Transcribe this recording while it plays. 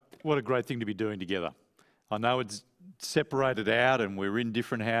What a great thing to be doing together. I know it's separated out and we're in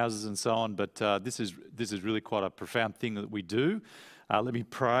different houses and so on, but this is really quite a profound thing that we do. Let me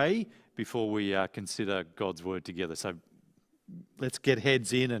pray before we consider God's word together. So let's get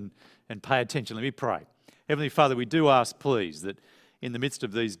heads in and pay attention. Let me pray. Heavenly Father, we do ask, please, that in the midst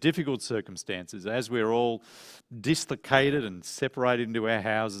of these difficult circumstances, as we're all dislocated and separated into our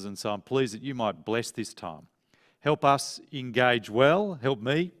houses and so on, please that you might bless this time. Help us engage well. Help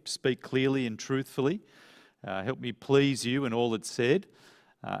me speak clearly and truthfully. Help me please you in all that's said.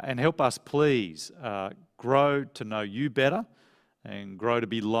 And help us, please, grow to know you better and grow to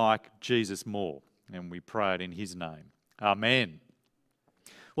be like Jesus more. And we pray it in his name. Amen.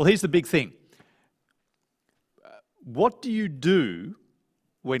 Well, here's the big thing. What do you do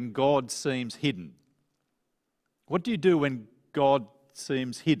when God seems hidden? What do you do when God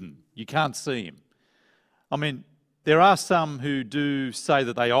seems hidden? You can't see him. I mean, there are some who do say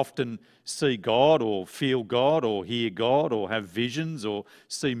that they often see God or feel God or hear God or have visions or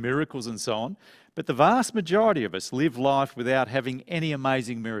see miracles and so on. But the vast majority of us live life without having any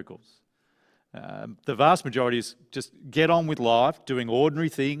amazing miracles. The vast majority is just get on with life, doing ordinary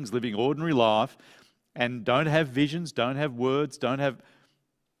things, living ordinary life, and don't have visions, don't have words, don't have...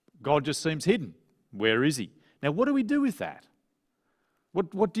 God just seems hidden. Where is he? Now, what do we do with that?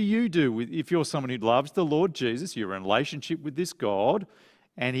 What do you do if you're someone who loves the Lord Jesus, you're in a relationship with this God,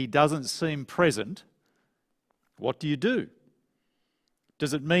 and he doesn't seem present? What do you do?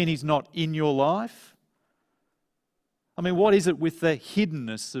 Does it mean he's not in your life? I mean, what is it with the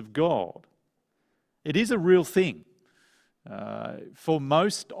hiddenness of God? It is a real thing. For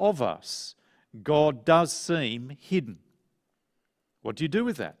most of us, God does seem hidden. What do you do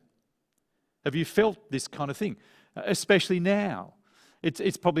with that? Have you felt this kind of thing? Especially now.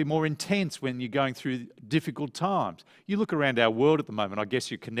 It's probably more intense when you're going through difficult times. You look around our world at the moment, I guess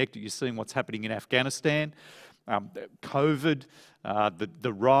you're connected, you're seeing what's happening in Afghanistan, COVID,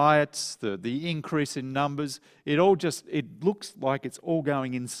 the riots, the increase in numbers. It looks like it's all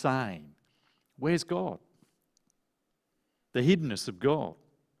going insane. Where's God? The hiddenness of God.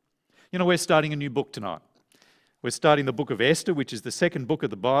 You know, we're starting a new book tonight. We're starting the book of Esther, which is the second book of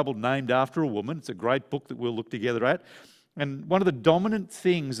the Bible named after a woman. It's a great book that we'll look together at. And one of the dominant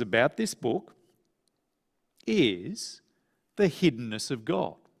things about this book is the hiddenness of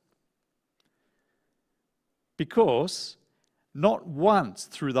God. Because not once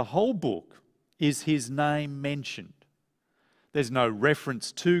through the whole book is his name mentioned. There's no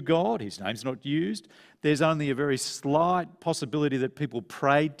reference to God. His name's not used. There's only a very slight possibility that people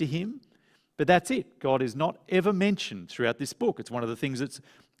prayed to him. But that's it. God is not ever mentioned throughout this book. It's one of the things that's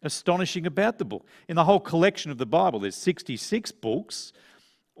astonishing about the book. In the whole collection of the Bible, there's 66 books,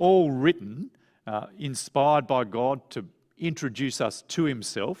 all written, inspired by God to introduce us to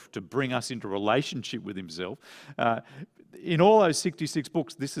himself, to bring us into relationship with himself. In all those 66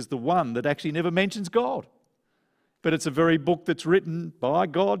 books, this is the one that actually never mentions God. But it's a very book that's written by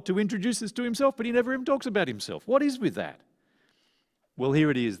God to introduce us to himself, but he never even talks about himself. What is with that? Well,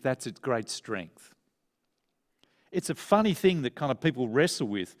 here it is. That's its great strength. It's a funny thing that kind of people wrestle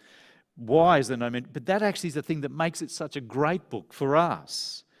with. Why is there no mention? But that actually is the thing that makes it such a great book for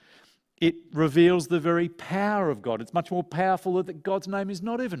us. It reveals the very power of God. It's much more powerful that God's name is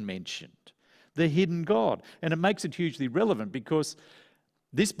not even mentioned, the hidden God. And it makes it hugely relevant because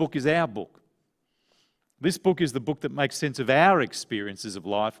this book is our book. This book is the book that makes sense of our experiences of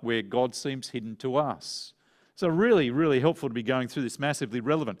life where God seems hidden to us. So really, really helpful to be going through this, massively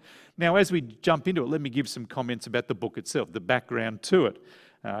relevant. Now, as we jump into it, let me give some comments about the book itself, the background to it.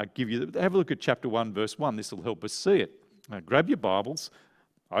 Have a look at chapter 1, verse 1. This will help us see it. Grab your Bibles,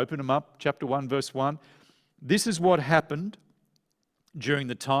 open them up, chapter 1, verse 1. This is what happened during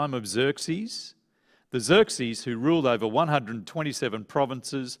the time of Xerxes. The Xerxes who ruled over 127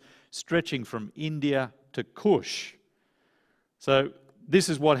 provinces, stretching from India to Kush. So this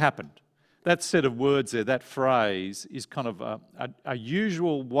is what happened. That set of words there, that phrase, is kind of a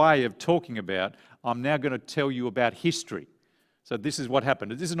usual way of talking about, I'm now going to tell you about history. So this is what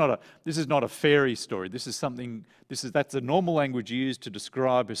happened. This is not a fairy story. That's the normal language used to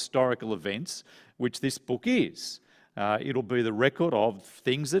describe historical events, which this book is. It'll be the record of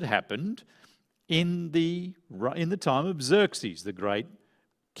things that happened in the time of Xerxes, the great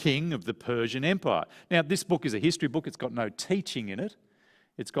king of the Persian Empire. Now, this book is a history book. It's got no teaching in it.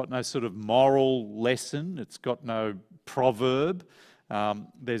 It's got no sort of moral lesson. It's got no proverb.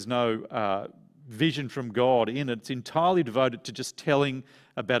 There's no vision from God in it. It's entirely devoted to just telling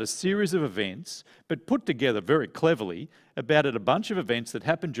about a series of events, but put together very cleverly about a bunch of events that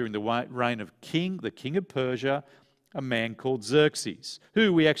happened during the reign of the king of Persia, a man called Xerxes,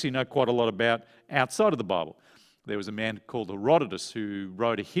 who we actually know quite a lot about outside of the Bible. There was a man called Herodotus who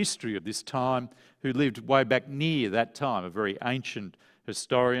wrote a history of this time, who lived way back near that time, a very ancient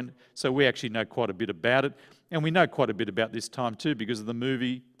historian. So we actually know quite a bit about it. And we know quite a bit about this time too because of the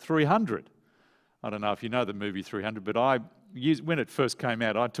movie 300. I don't know if you know the movie 300, but when it first came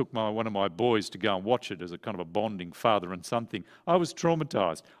out, I took one of my boys to go and watch it as a kind of a bonding father and son thing. I was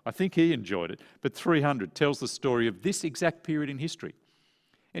traumatised. I think he enjoyed it. But 300 tells the story of this exact period in history.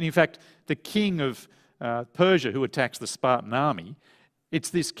 And in fact, the king of Persia who attacks the Spartan army, it's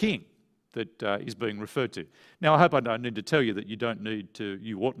this king that is being referred to. Now, I hope I don't need to tell you that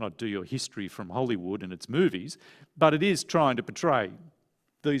you ought not do your history from Hollywood and its movies, but it is trying to portray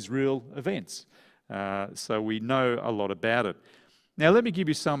these real events. So we know a lot about it. Now, let me give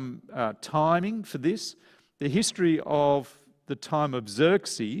you some timing for this. The history of the time of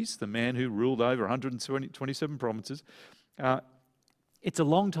Xerxes, the man who ruled over 127 provinces, it's a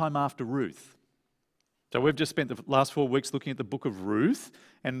long time after Ruth. So we've just spent the last 4 weeks looking at the book of Ruth,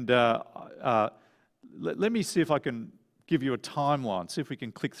 and let me see if I can give you a timeline, see if we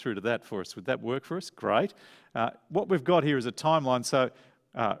can click through to that for us. Would that work for us? Great. What we've got here is a timeline. So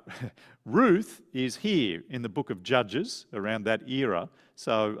Ruth is here in the book of Judges around that era,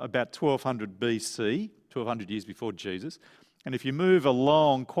 so about 1200 BC, 1200 years before Jesus. And if you move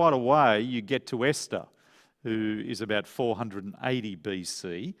along quite a way, you get to Esther, who is about 480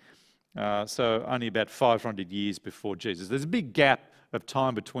 BC. So only about 500 years before Jesus. There's a big gap of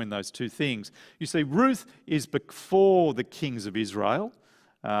time between those two things. You see, Ruth is before the kings of Israel.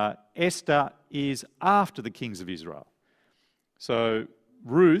 Esther is after the kings of Israel. So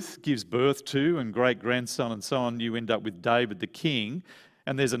Ruth gives birth to, and great-grandson and so on, you end up with David the king.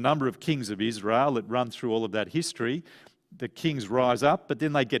 And there's a number of kings of Israel that run through all of that history. The kings rise up, but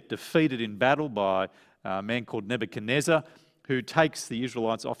then they get defeated in battle by a man called Nebuchadnezzar, who takes the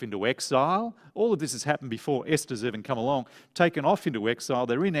Israelites off into exile. All of this has happened before Esther's even come along. Taken off into exile.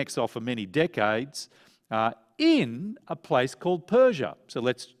 They're in exile for many decades in a place called Persia. So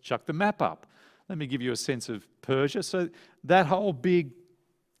let's chuck the map up. Let me give you a sense of Persia. So that whole big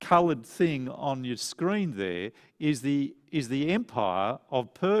coloured thing on your screen there is the empire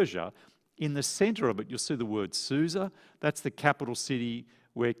of Persia. In the centre of it, you'll see the word Susa. That's the capital city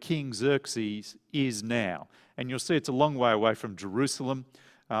where King Xerxes is now. And you'll see it's a long way away from Jerusalem,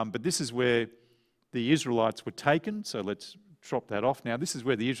 but this is where the Israelites were taken. So let's drop that off now. This is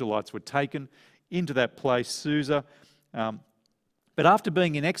where the Israelites were taken into that place, Susa. But after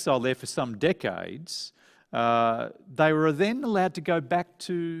being in exile there for some decades, they were then allowed to go back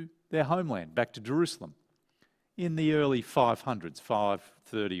to their homeland, back to Jerusalem, in the early 500s,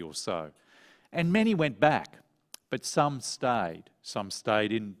 530 or so. And many went back, but some stayed. Some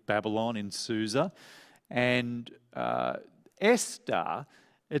stayed in Babylon, in Susa. And Esther,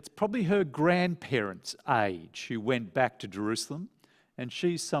 it's probably her grandparents' age who went back to Jerusalem. And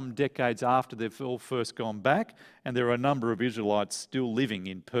she's some decades after they've all first gone back. And there are a number of Israelites still living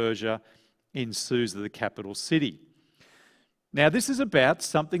in Persia, in Susa, the capital city. Now, this is about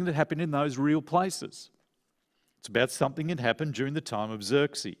something that happened in those real places. It's about something that happened during the time of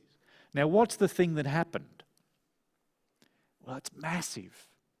Xerxes. Now, what's the thing that happened? Well, it's massive.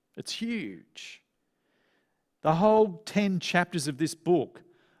 It's huge. The whole 10 chapters of this book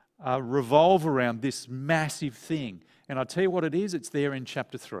revolve around this massive thing. And I'll tell you what it is, it's there in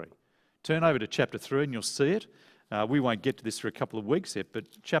chapter 3. Turn over to chapter 3 and you'll see it. We won't get to this for a couple of weeks yet, but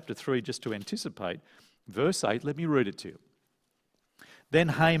chapter 3, just to anticipate, verse 8, let me read it to you. Then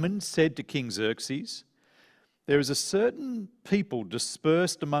Haman said to King Xerxes, "There is a certain people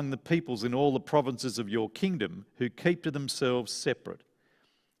dispersed among the peoples in all the provinces of your kingdom who keep to themselves separate.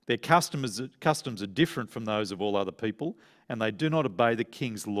 Their customs are different from those of all other people, and they do not obey the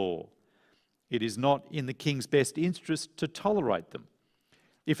king's law. It is not in the king's best interest to tolerate them.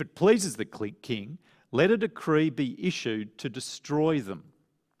 If it pleases the king, let a decree be issued to destroy them.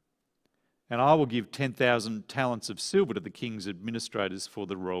 And I will give 10,000 talents of silver to the king's administrators for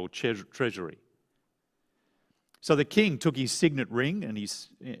the royal treasury." So the king took his signet ring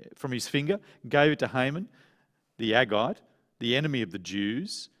from his finger, gave it to Haman, the Agagite, the enemy of the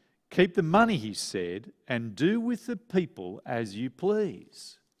Jews. "Keep the money," he said, "and do with the people as you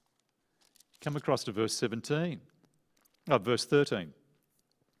please." Come across to verse 13.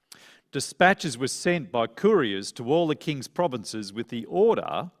 Dispatches were sent by couriers to all the king's provinces with the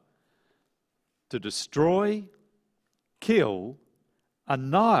order to destroy, kill,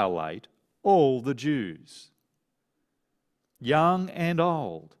 annihilate all the Jews, young and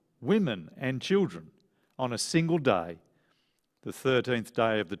old, women and children, on a single day, the 13th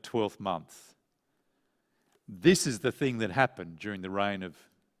day of the 12th month. This is the thing that happened during the reign of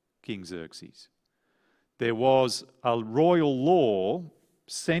King Xerxes. There was a royal law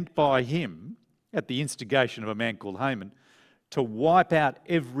sent by him at the instigation of a man called Haman to wipe out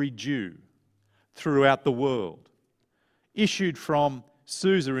every Jew throughout the world, issued from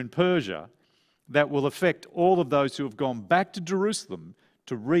Susa in Persia, that will affect all of those who have gone back to Jerusalem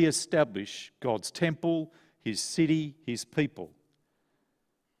to re-establish God's temple, his city, his people.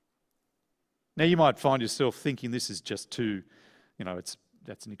 Now you might find yourself thinking this is just too,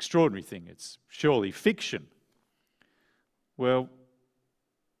 that's an extraordinary thing. It's surely fiction. Well,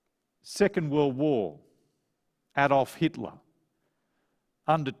 Second World War, Adolf Hitler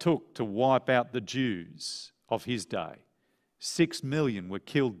undertook to wipe out the Jews of his day. 6 million were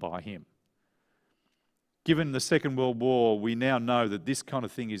killed by him. Given the Second World War, we now know that this kind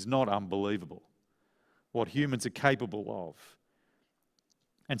of thing is not unbelievable, what humans are capable of.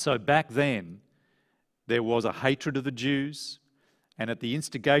 And so back then, there was a hatred of the Jews, and at the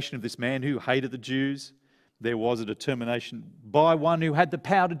instigation of this man who hated the Jews, there was a determination by one who had the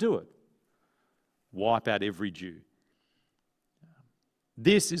power to do it. Wipe out every Jew.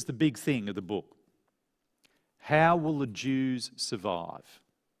 This is the big thing of the book. How will the Jews survive?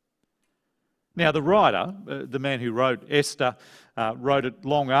 Now, the writer, the man who wrote Esther, wrote it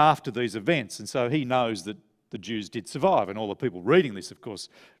long after these events, and so he knows that the Jews did survive, and all the people reading this, of course,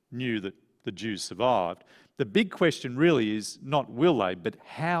 knew that the Jews survived. The big question really is not will they, but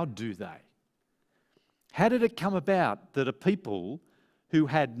how do they? How did it come about that a people who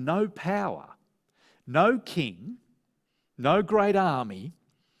had no power, no king, no great army,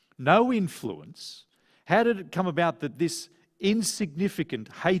 no influence, how did it come about that this insignificant,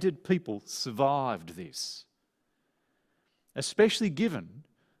 hated people survived this? Especially given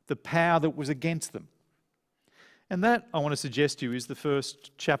the power that was against them. And that, I want to suggest to you, is the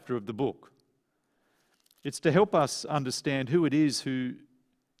first chapter of the book. It's to help us understand who it is who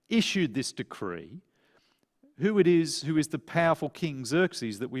issued this decree, who it is who is the powerful King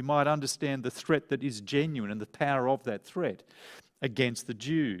Xerxes, that we might understand the threat that is genuine and the power of that threat against the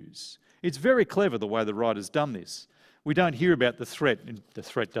Jews. It's very clever the way the writer's done this. We don't hear about the threat, and the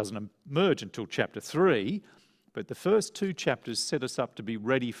threat doesn't emerge until chapter 3, but the first 2 chapters set us up to be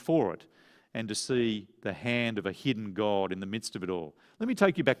ready for it and to see the hand of a hidden God in the midst of it all. Let me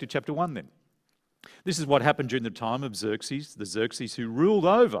take you back to chapter 1 then. This is what happened during the time of Xerxes, the Xerxes who ruled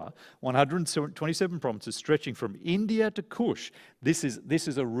over 127 provinces stretching from India to Kush. This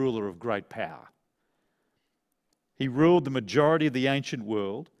is a ruler of great power. He ruled the majority of the ancient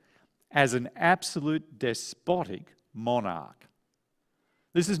world as an absolute despotic monarch.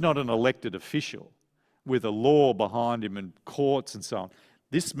 This is not an elected official with a law behind him and courts and so on.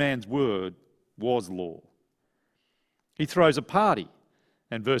 This man's word was law. He throws a party,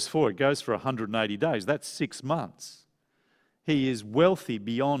 and verse 4, it goes for 180 days. That's 6 months. He is wealthy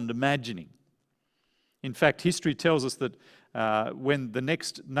beyond imagining. In fact, history tells us that when the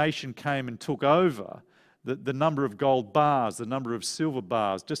next nation came and took over, the number of gold bars, the number of silver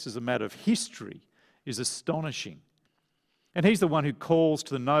bars, just as a matter of history, is astonishing. And he's the one who calls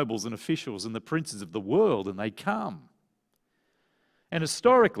to the nobles and officials and the princes of the world, and they come. And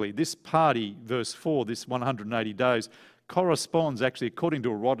historically, this party, verse 4, this 180 days, corresponds, actually, according to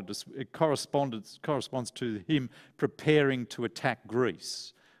Herodotus, it corresponds to him preparing to attack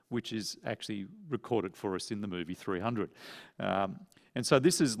Greece, which is actually recorded for us in the movie 300. And so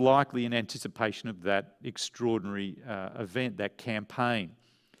this is likely in anticipation of that extraordinary event, that campaign.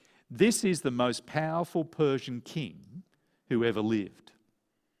 This is the most powerful Persian king who ever lived.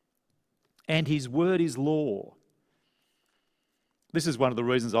 And his word is law. This is one of the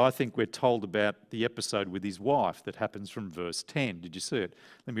reasons I think we're told about the episode with his wife that happens from verse 10. Did you see it?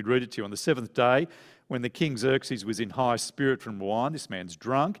 Let me read it to you. On the 7th day, when the king Xerxes was in high spirit from wine, this man's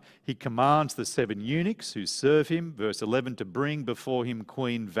drunk, he commands the 7 eunuchs who serve him, verse 11, to bring before him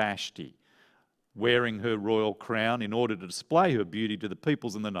Queen Vashti, wearing her royal crown in order to display her beauty to the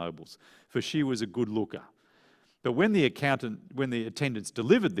peoples and the nobles, for she was a good looker. But when the attendants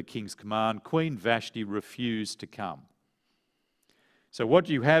delivered the king's command, Queen Vashti refused to come. So what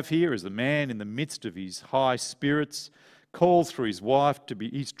you have here is the man in the midst of his high spirits calls for his wife, to be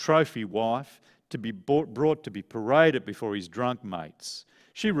his trophy wife, to be brought to be paraded before his drunk mates.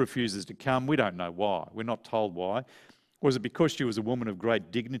 She refuses to come. We don't know why. We're not told why. Was it because she was a woman of great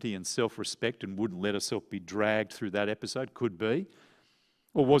dignity and self-respect and wouldn't let herself be dragged through that episode? Could be.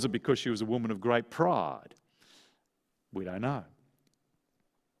 Or was it because she was a woman of great pride? We don't know.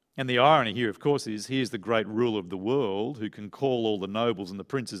 And the irony here, of course, is here's the great ruler of the world who can call all the nobles and the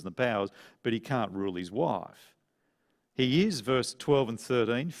princes and the powers, but he can't rule his wife. He is, verse 12 and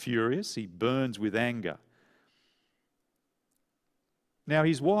 13, furious. He burns with anger. Now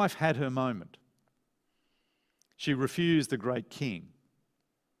his wife had her moment. She refused the great king,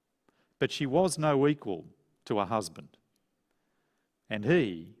 but she was no equal to her husband, and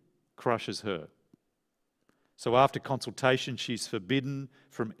he crushes her. So after consultation, she's forbidden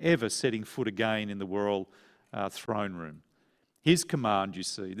from ever setting foot again in the royal throne room. His command, you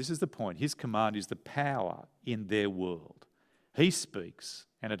see, this is the point, his command is the power in their world. He speaks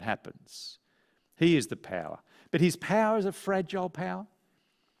and it happens. He is the power. But his power is a fragile power,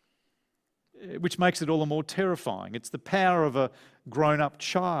 which makes it all the more terrifying. It's the power of a grown-up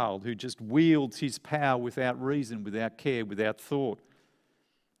child who just wields his power without reason, without care, without thought.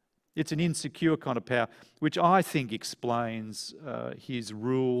 It's an insecure kind of power, which I think explains his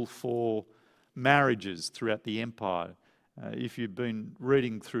rule for marriages throughout the empire. If you've been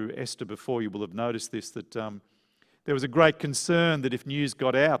reading through Esther before, you will have noticed this, that there was a great concern that if news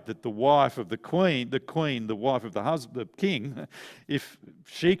got out that the wife of the wife of the king, if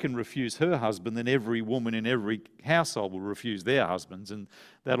she can refuse her husband, then every woman in every household will refuse their husbands, and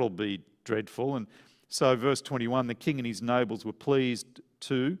that'll be dreadful. And so verse 21, the king and his nobles were pleased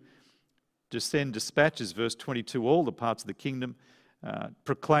to send dispatches, verse 22, all the parts of the kingdom,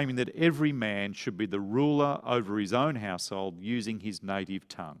 proclaiming that every man should be the ruler over his own household using his native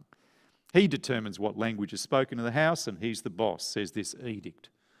tongue. He determines what language is spoken in the house, and he's the boss, says this edict.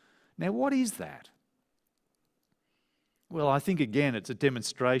 Now, what is that? Well, I think again it's a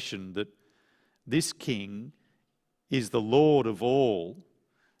demonstration that this king is the Lord of all.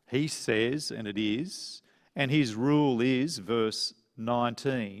 He says, and it is, and his rule is, verse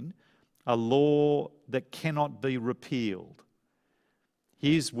 19, a law that cannot be repealed.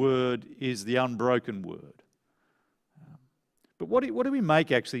 His word is the unbroken word. But what do we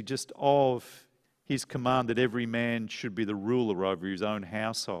make actually just of his command that every man should be the ruler over his own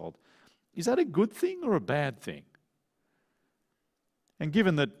household? Is that a good thing or a bad thing? And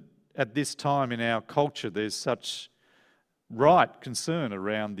given that at this time in our culture there's such right concern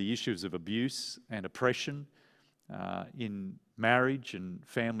around the issues of abuse and oppression in marriage and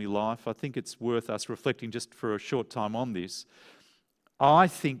family life, I think it's worth us reflecting just for a short time on this. I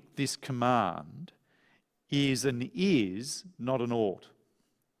think this command is not an ought.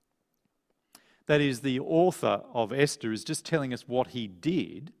 That is, the author of Esther is just telling us what he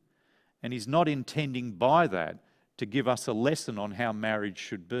did, and he's not intending by that to give us a lesson on how marriage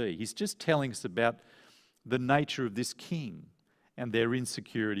should be. He's just telling us about the nature of this king and their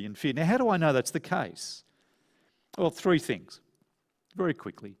insecurity and fear. Now, how do I know that's the case? Well, three things, very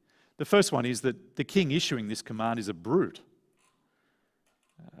quickly. The first one is that the king issuing this command is a brute.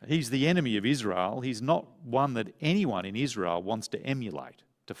 He's the enemy of Israel. He's not one that anyone in Israel wants to emulate,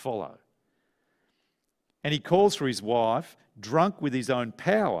 to follow. And he calls for his wife, drunk with his own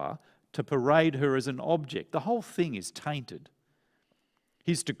power, to parade her as an object. The whole thing is tainted.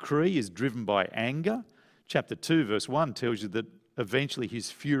 His decree is driven by anger. Chapter 2, verse 1 tells you that eventually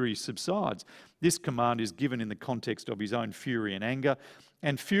his fury subsides. This command is given in the context of his own fury and anger,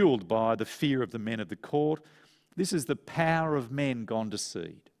 and fueled by the fear of the men of the court. This is the power of men gone to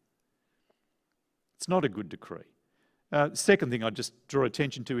seed. It's not a good decree. Second thing I just draw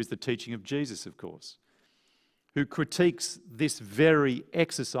attention to is the teaching of Jesus, of course, who critiques this very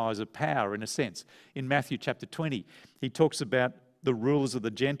exercise of power in a sense. In Matthew chapter 20, he talks about the rulers of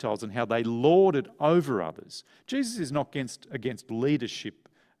the Gentiles and how they lord it over others. Jesus is not against leadership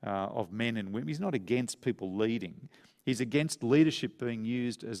of men and women. He's not against people leading. He's against leadership being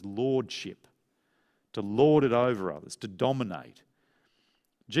used as lordship, to lord it over others, to dominate.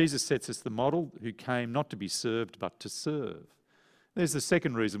 Jesus sets us the model, who came not to be served but to serve. There's the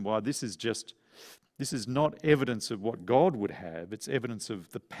second reason why this is not evidence of what God would have. It's evidence of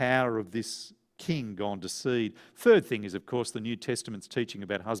the power of this king gone to seed. Third thing is, of course, the New Testament's teaching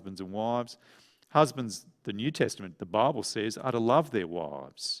about husbands and wives. Husbands, the New Testament, the Bible says, are to love their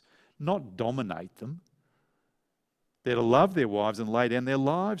wives, not dominate them. They're to love their wives and lay down their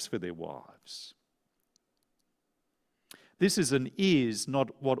lives for their wives. This is not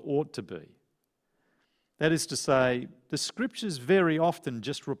what ought to be. That is to say, the scriptures very often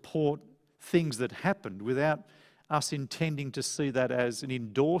just report things that happened without us intending to see that as an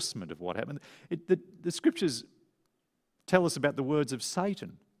endorsement of what happened. The scriptures tell us about the words of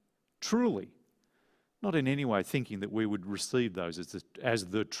Satan, truly, not in any way thinking that we would receive those as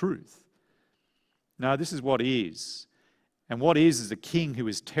the truth. No, this is what is. And what is a king who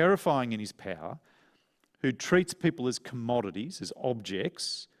is terrifying in his power, who treats people as commodities, as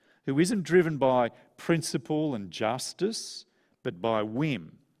objects, who isn't driven by principle and justice, but by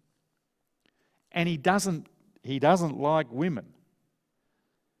whim. And he doesn't like women.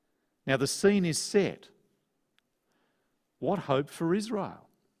 Now the scene is set. What hope for Israel,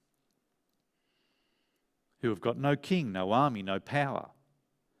 who have got no king, no army, no power,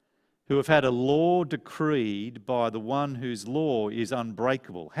 who have had a law decreed by the one whose law is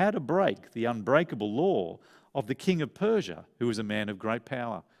unbreakable. How to break the unbreakable law of the king of Persia, who is a man of great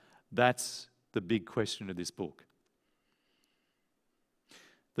power? That's the big question of this book.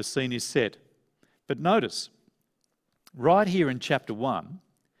 The scene is set. But notice, right here in chapter 1,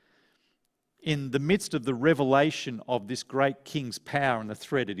 in the midst of the revelation of this great king's power and the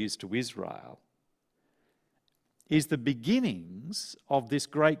threat it is to Israel, is the beginnings of this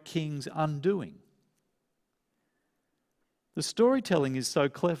great king's undoing. The storytelling is so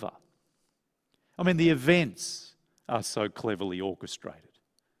clever. I mean, the events are so cleverly orchestrated.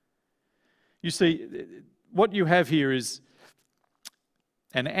 You see, what you have here is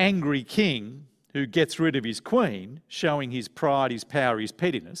an angry king who gets rid of his queen, showing his pride, his power, his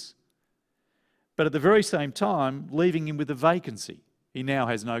pettiness, but at the very same time leaving him with a vacancy. He now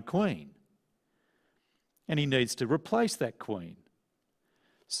has no queen, and he needs to replace that queen.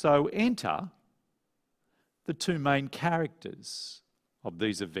 So enter the two main characters of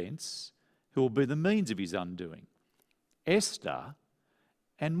these events who will be the means of his undoing: Esther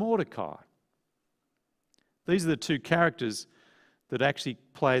and Mordecai. These are the two characters that actually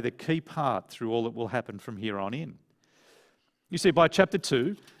play the key part through all that will happen from here on in. You see, by chapter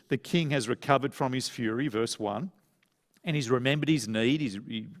 2, the king has recovered from his fury, verse 1, and he's remembered his need.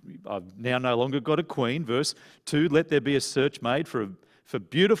 I've now no longer got a queen. Verse 2, let there be a search made for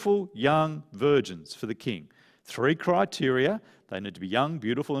beautiful young virgins for the king. 3 criteria: they need to be young,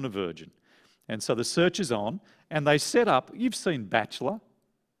 beautiful, and a virgin. And so the search is on, and they set up, you've seen Bachelor,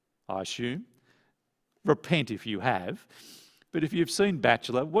 I assume. Repent if you have. But if you've seen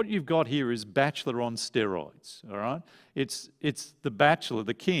Bachelor, what you've got here is Bachelor on steroids, all right? It's the bachelor,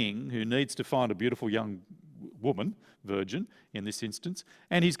 the king, who needs to find a beautiful young woman, virgin in this instance,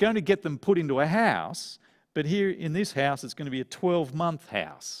 and he's going to get them put into a house, but here in this house it's going to be a 12-month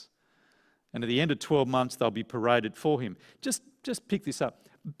house. And at the end of 12 months they'll be paraded for him. Just pick this up.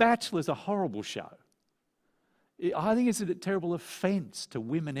 Bachelor's a horrible show. I think it's a terrible offence to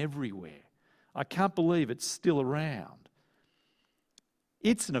women everywhere. I can't believe it's still around.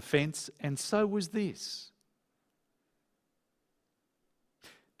 It's an offence, and so was this.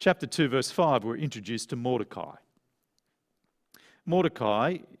 Chapter 2, verse 5, we're introduced to Mordecai.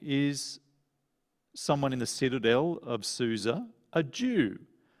 Mordecai is someone in the citadel of Susa, a Jew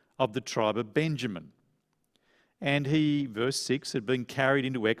of the tribe of Benjamin. And he, verse 6, had been carried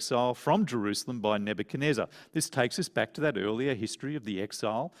into exile from Jerusalem by Nebuchadnezzar. This takes us back to that earlier history of the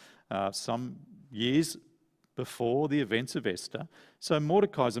exile, some years before the events of Esther. So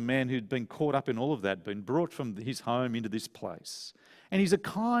Mordecai's a man who'd been caught up in all of that, been brought from his home into this place. And he's a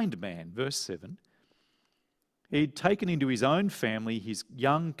kind man, verse 7. He'd taken into his own family his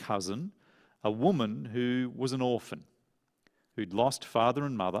young cousin, a woman who was an orphan, who'd lost father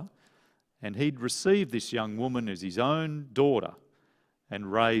and mother, and he'd received this young woman as his own daughter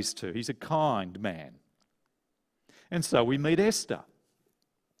and raised her. He's a kind man. And so we meet Esther.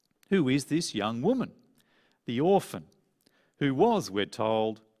 Who is this young woman? The orphan, who was, we're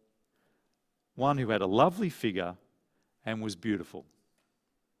told, one who had a lovely figure and was beautiful.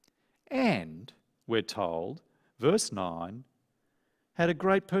 And, we're told, verse 9, had a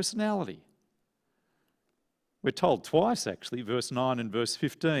great personality. We're told twice, actually, verse 9 and verse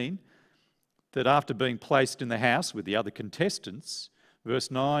 15, that after being placed in the house with the other contestants, verse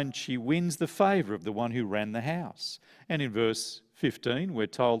 9, she wins the favour of the one who ran the house. And in verse 15, we're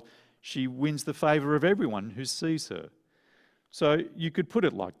told she wins the favour of everyone who sees her. So you could put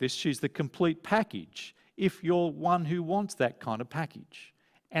it like this: she's the complete package if you're one who wants that kind of package.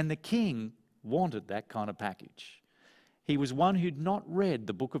 And the king wanted that kind of package. He was one who'd not read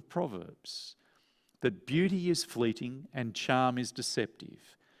the book of Proverbs, that beauty is fleeting and charm is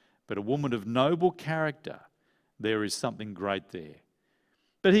deceptive, but a woman of noble character, there is something great there.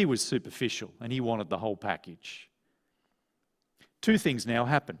 But he was superficial and he wanted the whole package. Two things now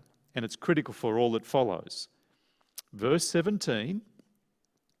happen, and it's critical for all that follows. Verse 17,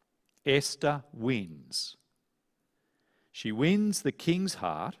 Esther wins. She wins the king's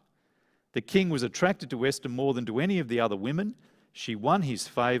heart. The king was attracted to Esther more than to any of the other women. She won his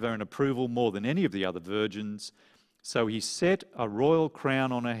favour and approval more than any of the other virgins. So he set a royal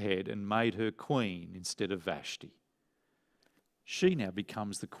crown on her head and made her queen instead of Vashti. She now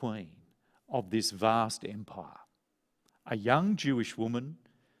becomes the queen of this vast empire. A young Jewish woman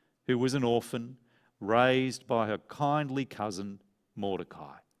who was an orphan, raised by her kindly cousin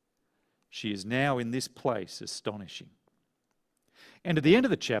Mordecai. She is now in this place astonishing. And at the end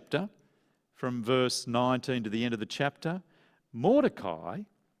of the chapter, from verse 19 to the end of the chapter, Mordecai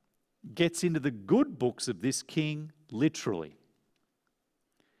gets into the good books of this king literally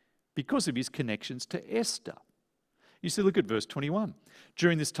because of his connections to Esther. You see, look at verse 21.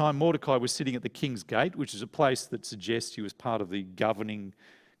 During this time, Mordecai was sitting at the king's gate, which is a place that suggests he was part of the governing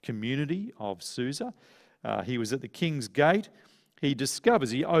community of Susa. He was at the king's gate. He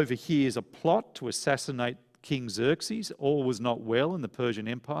overhears a plot to assassinate King Xerxes. All was not well in the Persian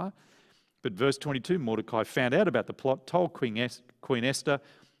Empire. But verse 22, Mordecai found out about the plot, told Queen Esther,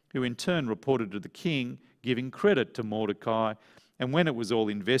 who in turn reported to the king, giving credit to Mordecai. And when it was all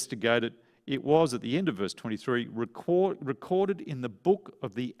investigated, it was, at the end of verse 23, recorded in the book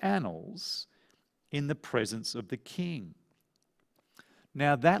of the annals in the presence of the king.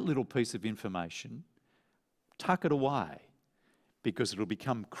 Now that little piece of information, tuck it away, because it'll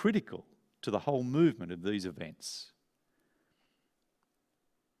become critical to the whole movement of these events.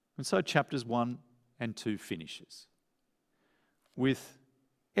 And so chapters 1 and 2 finishes with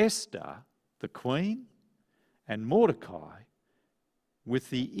Esther, the queen, and Mordecai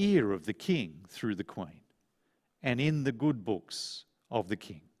with the ear of the king through the queen and in the good books of the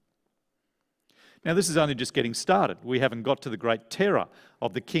king. Now this is only just getting started. We haven't got to the great terror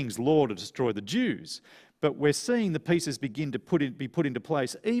of the king's law to destroy the Jews, but we're seeing the pieces begin to be put into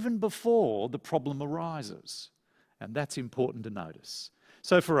place even before the problem arises. And that's important to notice.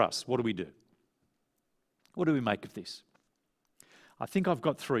 So for us, what do we do? What do we make of this? I think I've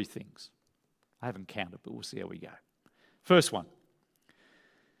got 3 things. I haven't counted, but we'll see how we go. First one.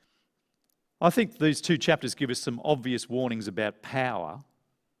 I think these 2 chapters give us some obvious warnings about power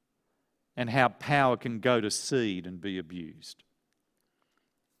and how power can go to seed and be abused.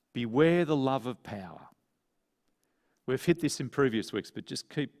 Beware the love of power. We've hit this in previous weeks, but just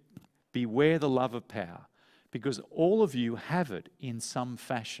beware the love of power, because all of you have it in some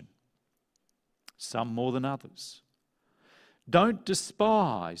fashion, some more than others. Don't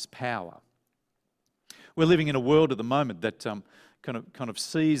despise power. We're living in a world at the moment that kind of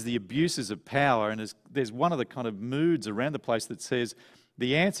sees the abuses of power, and there's one of the kind of moods around the place that says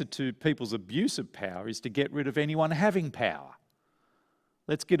the answer to people's abuse of power is to get rid of anyone having power.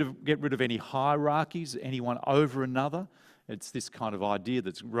 Let's get rid of any hierarchies, anyone over another. It's this kind of idea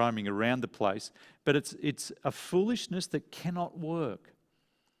that's roaming around the place, but it's a foolishness that cannot work,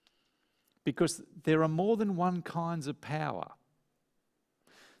 because there are more than one kinds of power.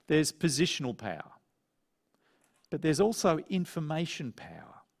 There's positional power, but there's also information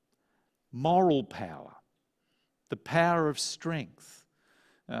power, moral power, the power of strength,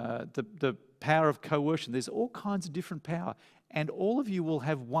 the power of coercion. There's all kinds of different power, and all of you will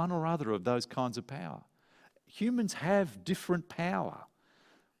have one or other of those kinds of power. Humans have different power,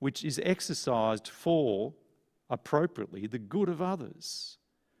 which is exercised for, appropriately, the good of others.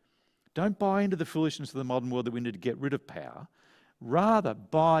 Don't buy into the foolishness of the modern world that we need to get rid of power. Rather,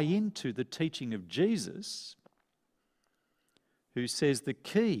 buy into the teaching of Jesus, who says the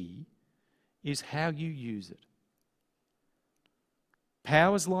key is how you use it.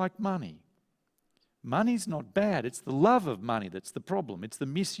 Power's like money. Money's not bad. It's the love of money that's the problem. It's the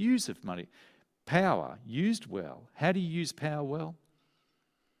misuse of money. Power, used well. How do you use power well?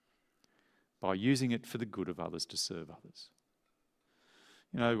 By using it for the good of others, to serve others.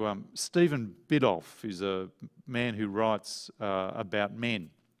 You know, Stephen Biddulph is a man who writes about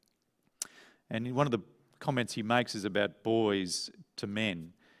men. And one of the comments he makes is about boys to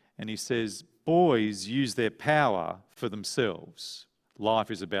men. And he says, boys use their power for themselves.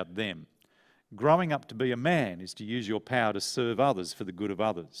 Life is about them. Growing up to be a man is to use your power to serve others for the good of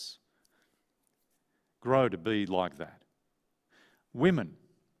others. Grow to be like that. Women,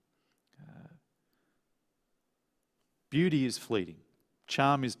 beauty is fleeting.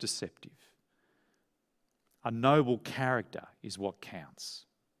 Charm is deceptive. A noble character is what counts.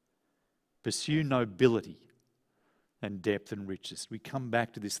 Pursue nobility and depth and riches. We come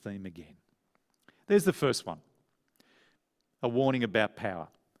back to this theme again. There's the first one, a warning about power.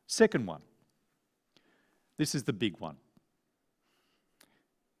 Second one, this is the big one.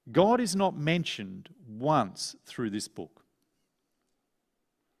 God is not mentioned once through this book.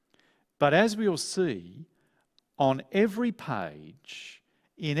 But as we'll see, on every page,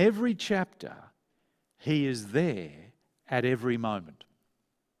 in every chapter, he is there at every moment.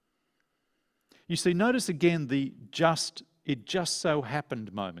 You see, notice again it just so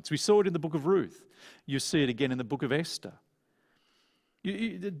happened moments. We saw it in the book of Ruth. You see it again in the book of Esther.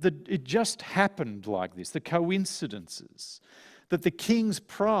 It just happened like this, the coincidences, that the king's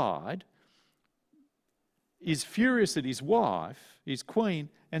pride is furious at his wife, his queen,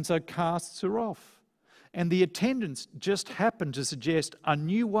 and so casts her off. And the attendants just happened to suggest a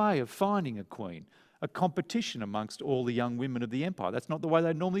new way of finding a queen, a competition amongst all the young women of the empire. That's not the way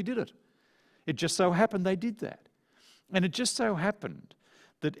they normally did it. It just so happened they did that. And it just so happened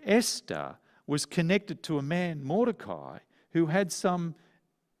that Esther was connected to a man, Mordecai, who had some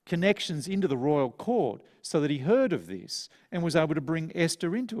connections into the royal court, so that he heard of this and was able to bring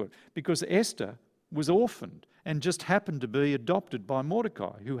Esther into it, because Esther was orphaned and just happened to be adopted by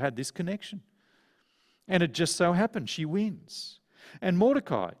Mordecai, who had this connection. And it just so happened she wins. And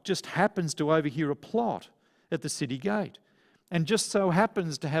Mordecai just happens to overhear a plot at the city gate, and just so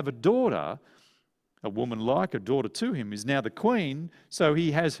happens to have a daughter, a woman like a daughter to him, is now the queen, so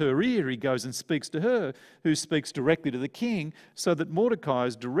he has her ear, he goes and speaks to her, who speaks directly to the king, so that Mordecai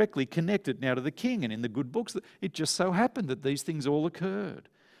is directly connected now to the king. And in the good books, it just so happened that these things all occurred.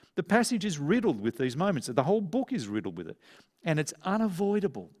 The passage is riddled with these moments. The whole book is riddled with it. And it's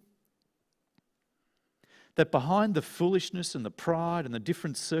unavoidable that behind the foolishness and the pride and the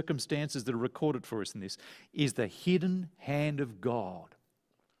different circumstances that are recorded for us in this is the hidden hand of God.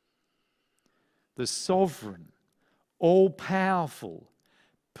 The sovereign, all-powerful,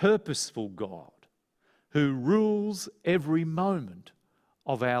 purposeful God who rules every moment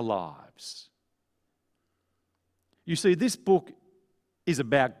of our lives. You see, this book is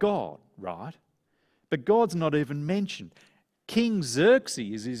about God, right? But God's not even mentioned. King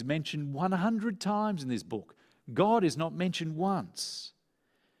Xerxes is mentioned 100 times in this book. God is not mentioned once.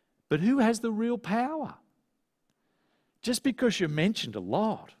 But who has the real power? Just because you're mentioned a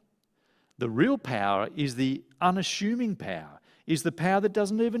lot, the real power is the unassuming power, is the power that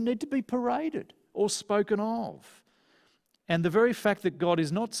doesn't even need to be paraded or spoken of. And the very fact that God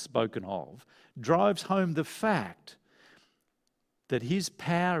is not spoken of drives home the fact that his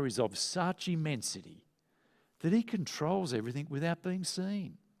power is of such immensity that he controls everything without being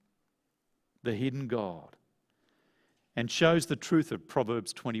seen. The hidden God. And shows the truth of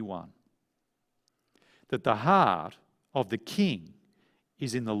Proverbs 21. That the heart of the king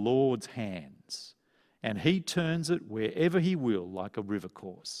is in the Lord's hands, and he turns it wherever he will, like a river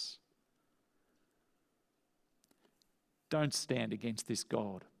course. Don't stand against this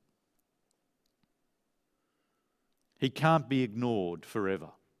God. He can't be ignored forever.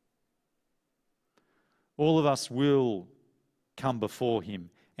 All of us will come before him,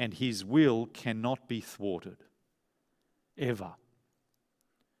 and his will cannot be thwarted, ever.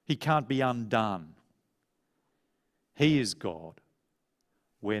 He can't be undone. He is God.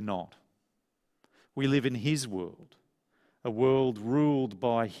 We're not. We live in his world, a world ruled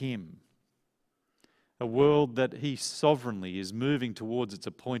by him, a world that he sovereignly is moving towards its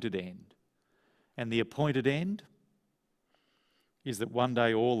appointed end. And the appointed end is that one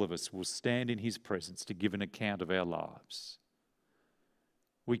day all of us will stand in his presence to give an account of our lives.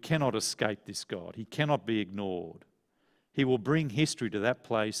 We cannot escape this God. He cannot be ignored. He will bring history to that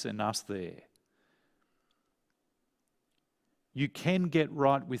place and us there. You can get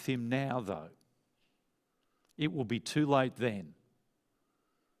right with him now, though. It will be too late then.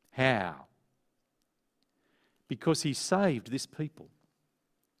 How? Because he saved this people.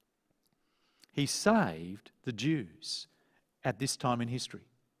 He saved the Jews at this time in history.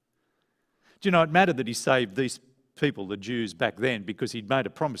 Do you know, it mattered that he saved these people, the Jews, back then, because he'd made a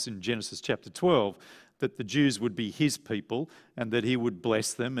promise in Genesis chapter 12 that the Jews would be his people and that he would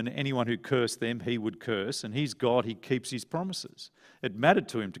bless them, and anyone who cursed them he would curse. And he's God, he keeps his promises. It mattered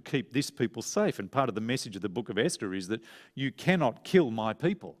to him to keep this people safe, and part of the message of the book of Esther is that you cannot kill my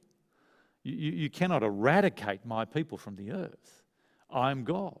people. You cannot eradicate my people from the earth. I'm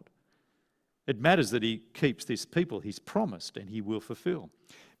God. It matters that he keeps this people, he's promised, and he will fulfill.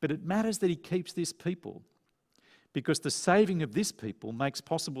 But it matters that he keeps this people because the saving of this people makes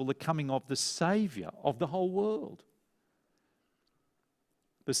possible the coming of the Saviour of the whole world.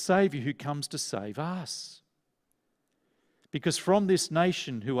 The Saviour who comes to save us. Because from this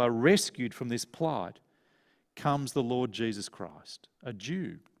nation who are rescued from this plight comes the Lord Jesus Christ, a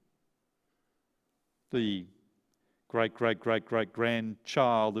Jew. The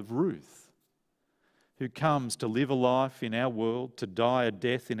great-great-great-great-grandchild of Ruth, who comes to live a life in our world, to die a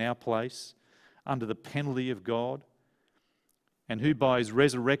death in our place, under the penalty of God, and who by his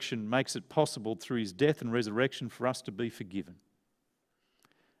resurrection makes it possible through his death and resurrection for us to be forgiven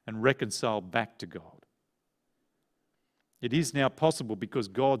and reconciled back to God. It is now possible because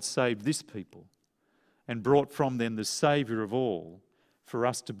God saved this people and brought from them the Saviour of all for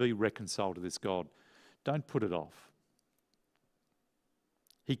us to be reconciled to this God. Don't put it off.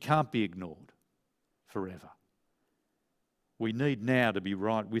 He can't be ignored forever. We need now to be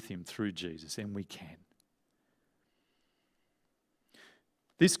right with him through Jesus, and we can.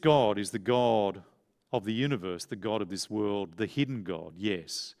 This God is the God of the universe, the God of this world, the hidden God,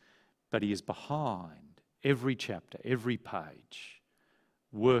 yes, but he is behind every chapter, every page,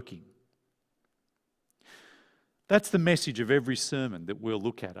 working. That's the message of every sermon that we'll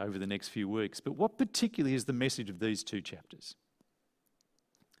look at over the next few weeks. But what particularly is the message of these two chapters?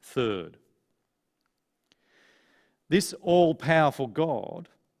 Third, this all-powerful God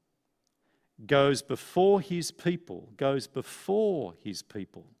goes before his people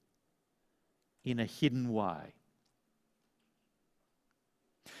in a hidden way.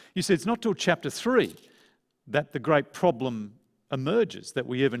 You see, it's not till chapter 3 that the great problem emerges, that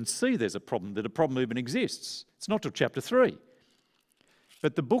we even see there's a problem, that a problem even exists. It's not till chapter 3.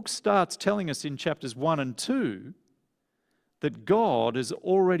 But the book starts telling us in chapters 1 and 2 that God has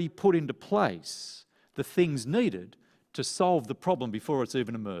already put into place the things needed to solve the problem before it's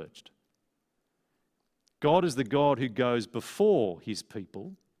even emerged. God is the God who goes before his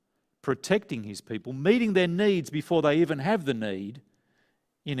people, protecting his people, meeting their needs before they even have the need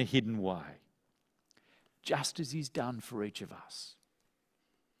in a hidden way, just as he's done for each of us.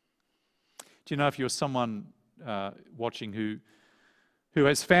 Do you know, if you're someone watching who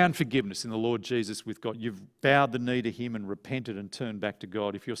has found forgiveness in the Lord Jesus with God, you've bowed the knee to him and repented and turned back to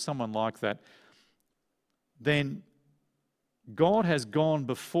God, if you're someone like that, then God has gone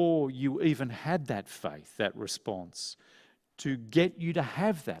before you even had that faith, that response, to get you to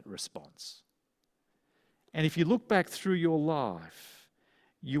have that response. And if you look back through your life,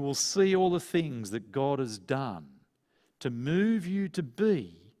 you will see all the things that God has done to move you to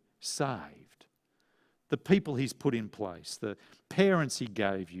be saved. The people he's put in place, the parents he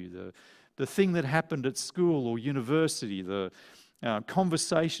gave you, the thing that happened at school or university, the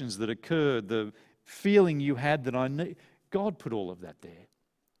conversations that occurred, the feeling you had that I need. God put all of that there.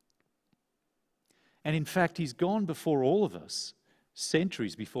 And in fact, he's gone before all of us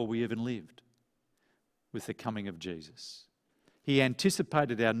centuries before we even lived with the coming of Jesus. He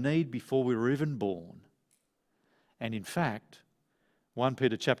anticipated our need before we were even born. And in fact, 1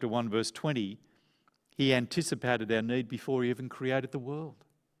 Peter chapter 1 verse 20, he anticipated our need before he even created the world.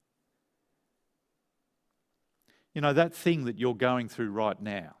 You know, that thing that you're going through right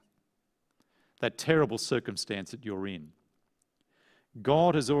now, that terrible circumstance that you're in,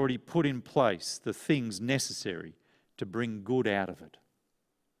 God has already put in place the things necessary to bring good out of it.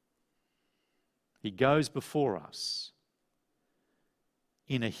 He goes before us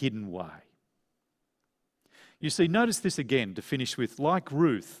in a hidden way. You see, notice this again to finish with. Like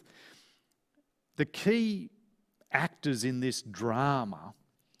Ruth, the key actors in this drama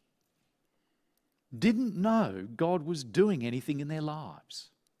didn't know God was doing anything in their lives.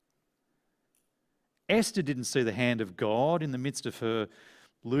 Esther didn't see the hand of God in the midst of her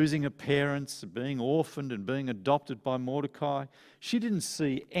losing her parents, being orphaned and being adopted by Mordecai. She didn't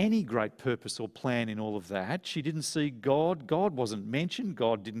see any great purpose or plan in all of that. She didn't see God. God wasn't mentioned.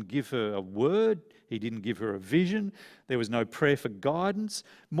 God didn't give her a word. He didn't give her a vision. There was no prayer for guidance.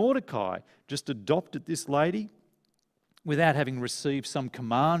 Mordecai just adopted this lady without having received some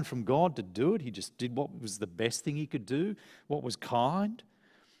command from God to do it. He just did what was the best thing he could do, what was kind.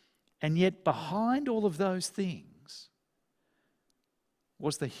 And yet behind all of those things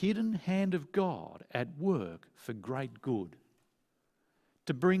was the hidden hand of God at work for great good,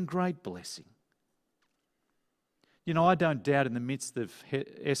 to bring great blessing. You know, I don't doubt in the midst of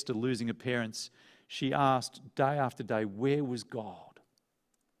Esther losing her parents, she asked day after day, where was God?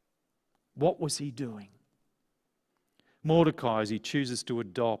 What was he doing? Mordecai, as he chooses to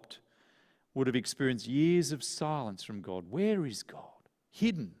adopt, would have experienced years of silence from God. Where is God?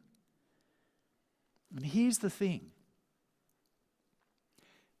 Hidden. And here's the thing.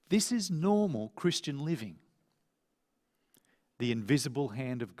 This is normal Christian living. The invisible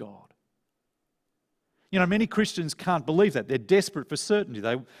hand of God. You know, many Christians can't believe that. They're desperate for certainty.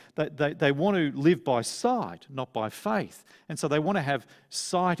 They want to live by sight, not by faith. And so they want to have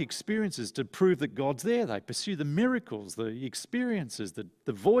sight experiences to prove that God's there. They pursue the miracles, the experiences,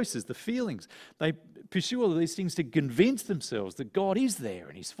 the voices, the feelings. They pursue all of these things to convince themselves that God is there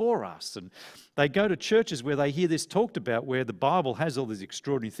and he's for us. And they go to churches where they hear this talked about, where the Bible has all these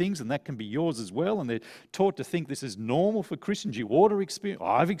extraordinary things, and that can be yours as well. And they're taught to think this is normal for Christians. You ought to experience,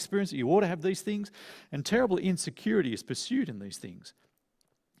 I've experienced it, you ought to have these things. And terrible insecurity is pursued in these things.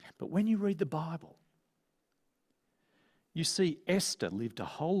 But when you read the Bible, you see Esther lived a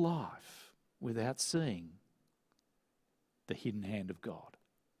whole life without seeing the hidden hand of God.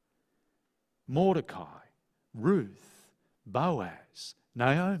 Mordecai, Ruth, Boaz,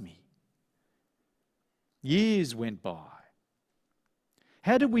 Naomi. Years went by.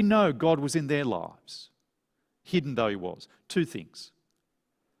 How did we know God was in their lives, hidden though he was? Two things.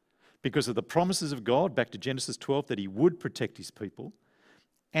 Because of the promises of God, back to Genesis 12, that he would protect his people,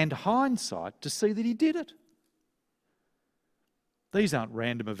 and hindsight to see that he did it. These aren't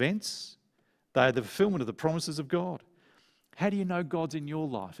random events. They are the fulfillment of the promises of God. How do you know God's in your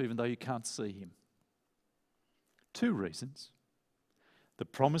life even though you can't see him? 2 reasons. The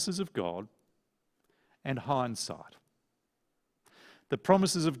promises of God and hindsight. The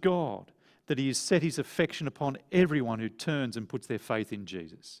promises of God, that he has set his affection upon everyone who turns and puts their faith in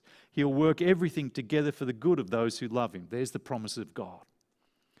Jesus. He'll work everything together for the good of those who love him. There's the promise of God.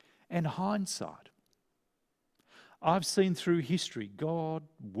 And hindsight. I've seen through history God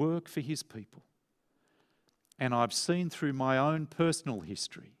work for his people. And I've seen through my own personal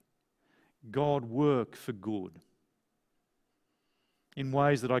history God work for good in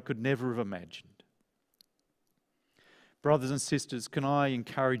ways that I could never have imagined. Brothers and sisters, can I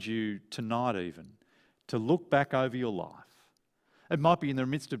encourage you tonight even to look back over your life? It might be in the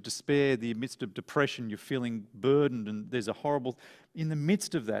midst of despair, the midst of depression, you're feeling burdened and there's a horrible... In the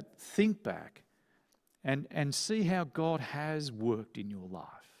midst of that, think back and see how God has worked in your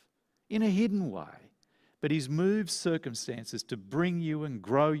life in a hidden way. But he's moved circumstances to bring you and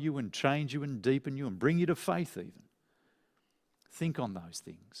grow you and change you and deepen you and bring you to faith even. Think on those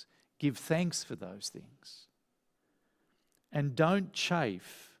things. Give thanks for those things. And don't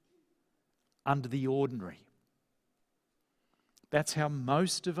chafe under the ordinary. That's how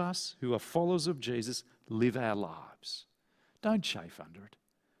most of us who are followers of Jesus live our lives. Don't chafe under it,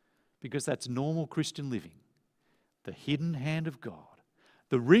 because that's normal Christian living. The hidden hand of God,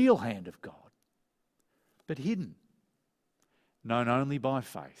 the real hand of God, but hidden, known only by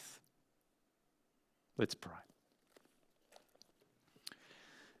faith. Let's pray.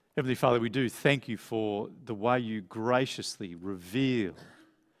 Heavenly Father, we do thank you for the way you graciously reveal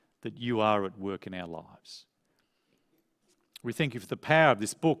that you are at work in our lives. We thank you for the power of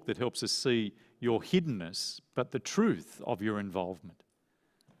this book that helps us see your hiddenness, but the truth of your involvement.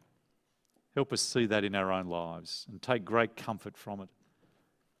 Help us see that in our own lives and take great comfort from it.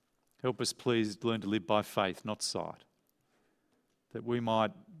 Help us, please, learn to live by faith, not sight, that we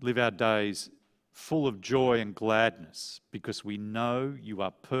might live our days full of joy and gladness because we know you are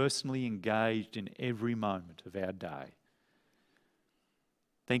personally engaged in every moment of our day.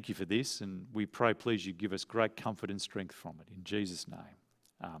 Thank you for this, and we pray, please, you give us great comfort and strength from it. In Jesus' name,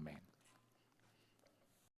 amen.